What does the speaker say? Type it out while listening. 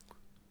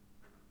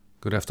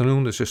Good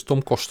afternoon, this is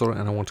Tom Koster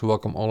and I want to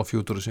welcome all of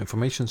you to this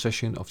information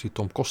session of the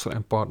Tom Koster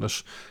 &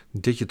 Partners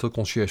Digital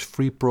Concierge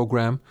Free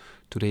Program.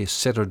 Today is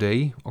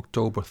Saturday,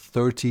 October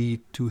 30,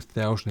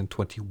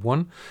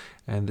 2021,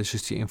 and this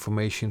is the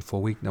information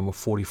for week number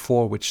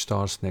 44, which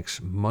starts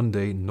next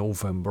Monday,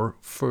 November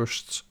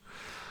 1st.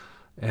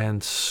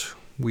 And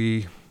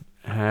we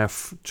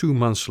have 2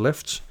 months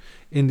left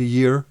in the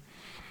year.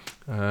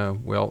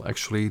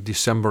 Actually,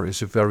 December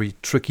is a very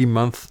tricky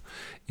month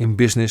in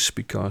business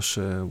because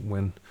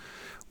when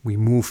we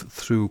move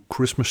through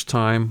Christmas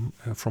time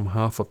from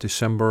half of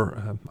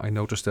December, I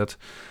noticed that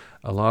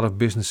a lot of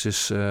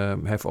businesses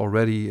have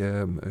already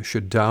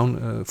shut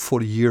down for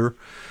the year.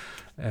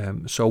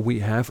 So we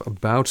have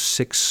about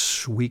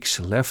 6 weeks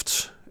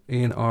left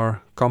in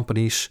our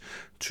companies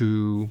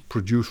to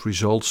produce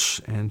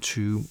results and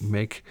to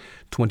make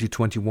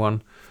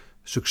 2021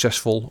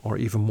 successful or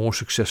even more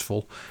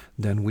successful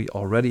than we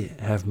already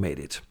have made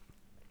it.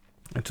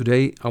 And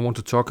today I want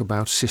to talk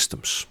about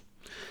systems.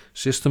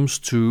 Systems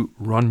to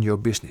run your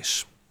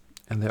business.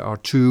 And there are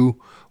 2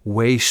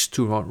 ways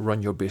to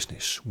run your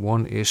business.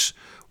 One is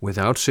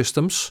without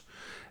systems,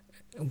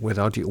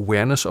 without the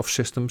awareness of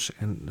systems.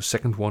 And the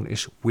second one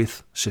is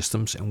with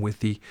systems and with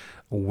the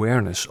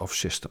awareness of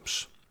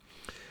systems.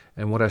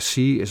 And what I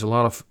see is a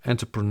lot of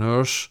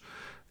entrepreneurs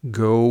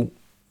go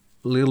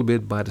a little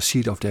bit by the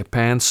seat of their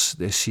pants.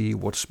 They see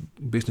what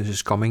business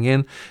is coming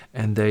in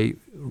and they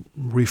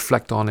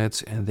reflect on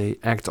it and they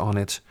act on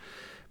it.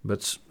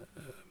 But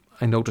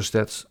I noticed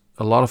that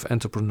a lot of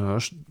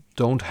entrepreneurs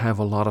don't have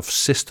a lot of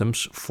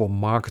systems for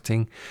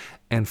marketing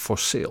and for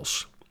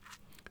sales.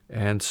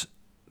 And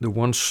the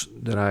ones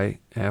that I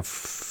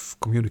have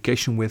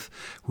communication with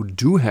who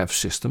do have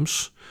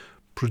systems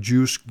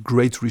produce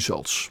great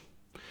results.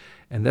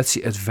 And that's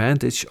the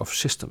advantage of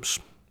systems.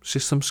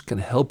 Systems can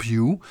help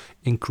you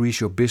increase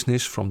your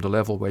business from the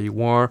level where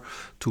you are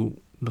to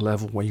the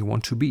level where you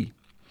want to be.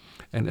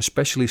 And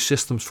especially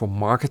systems for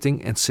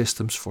marketing and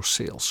systems for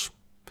sales.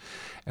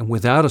 And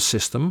without a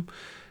system,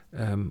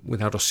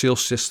 without a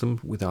sales system,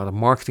 without a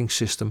marketing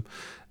system,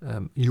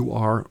 you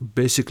are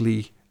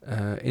basically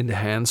in the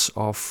hands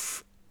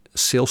of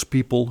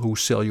salespeople who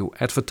sell you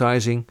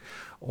advertising,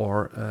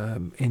 or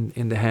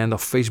in the hand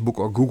of Facebook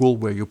or Google,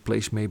 where you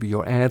place maybe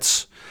your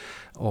ads,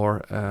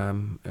 or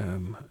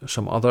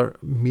some other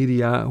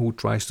media who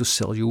tries to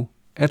sell you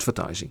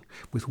advertising.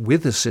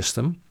 With a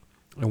system,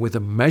 and with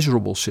a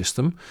measurable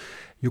system,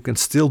 you can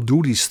still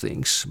do these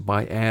things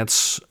by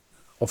ads,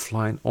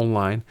 offline,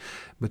 online,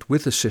 but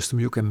with the system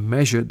you can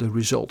measure the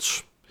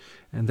results.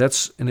 And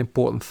that's an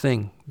important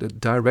thing, the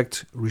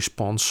direct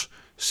response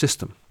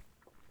system.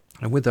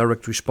 And with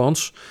direct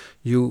response,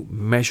 you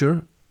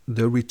measure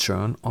the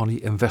return on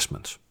the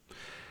investment.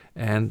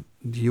 And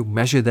you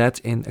measure that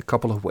in a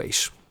couple of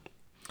ways.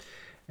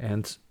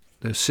 And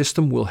the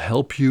system will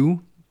help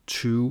you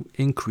to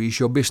increase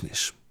your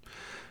business.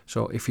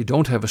 So if you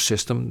don't have a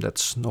system,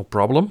 that's no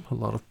problem. A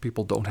lot of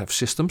people don't have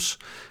systems.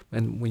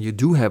 And when you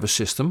do have a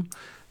system,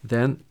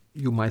 then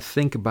you might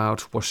think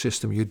about what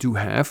system you do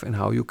have and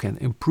how you can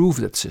improve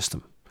that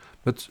system.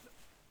 But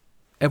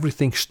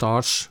everything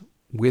starts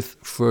with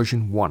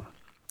version 1.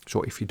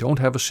 So if you don't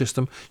have a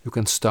system, you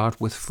can start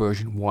with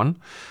version 1.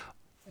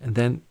 And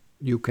then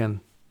you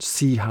can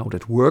see how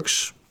that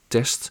works,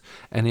 test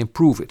and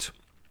improve it.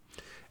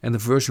 And the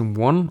version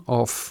 1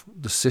 of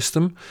the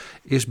system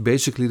is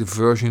basically the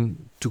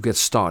version to get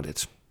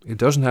started. It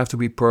doesn't have to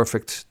be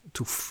perfect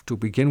to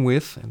begin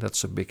with, and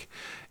that's a big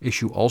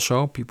issue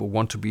also. People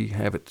want to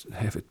have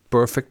it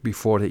perfect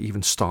before they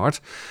even start.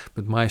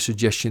 But my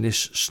suggestion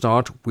is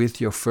start with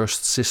your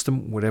first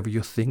system, whatever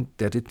you think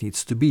that it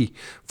needs to be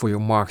for your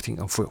marketing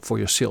and for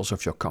your sales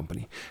of your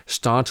company.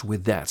 Start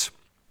with that.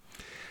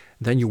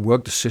 Then you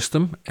work the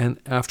system, and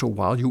after a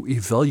while you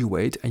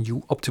evaluate and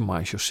you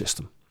optimize your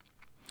system.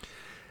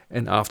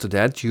 And after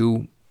that,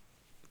 you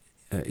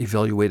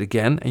evaluate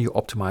again and you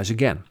optimize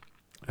again.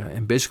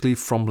 And basically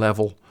from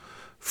level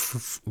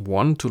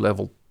 1 to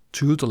level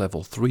 2 to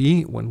level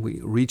 3, when we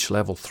reach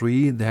level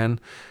 3, then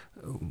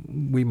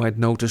we might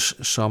notice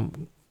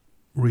some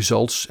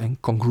results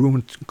and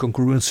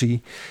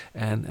congruency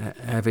and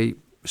have a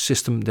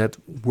system that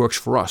works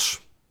for us.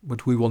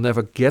 But we will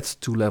never get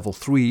to level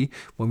 3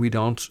 when we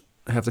don't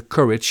have the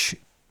courage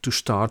to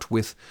start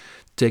with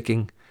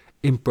taking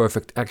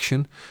imperfect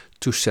action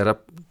to set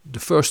up the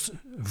first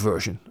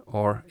version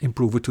or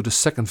improve it to the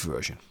second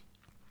version.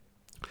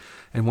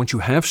 And once you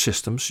have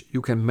systems,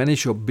 you can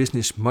manage your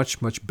business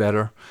much, much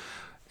better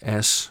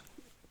as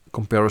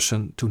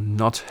comparison to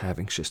not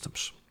having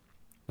systems.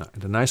 Now,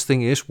 the nice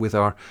thing is with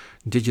our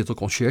Digital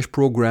Concierge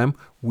program,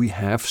 we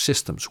have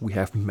systems. We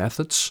have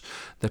methods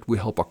that we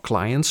help our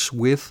clients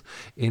with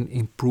in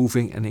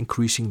improving and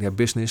increasing their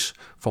business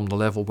from the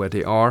level where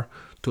they are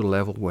to the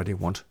level where they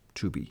want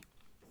to be.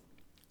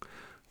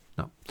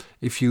 Now,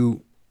 if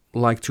you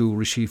like to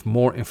receive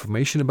more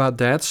information about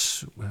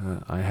that,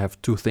 I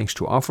have 2 things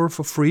to offer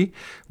for free.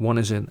 One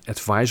is an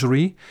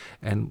advisory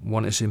and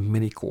one is a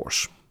mini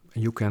course.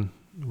 And you can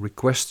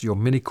request your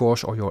mini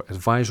course or your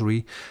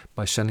advisory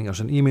by sending us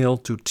an email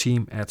to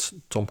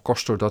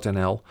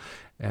team@tomkoster.nl,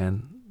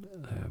 and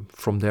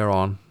from there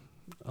on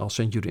I'll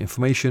send you the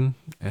information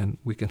and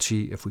we can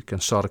see if we can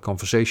start a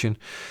conversation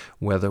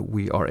whether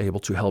we are able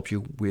to help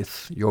you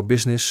with your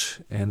business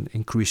and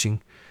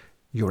increasing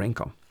your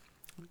income.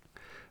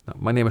 Now,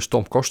 my name is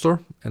Tom Koster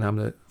and I'm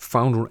the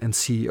founder and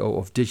CEO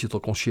of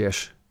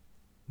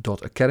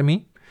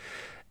digitalconcierge.academy,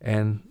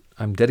 and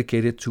I'm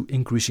dedicated to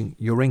increasing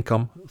your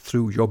income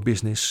through your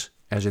business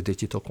as a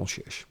digital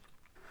concierge.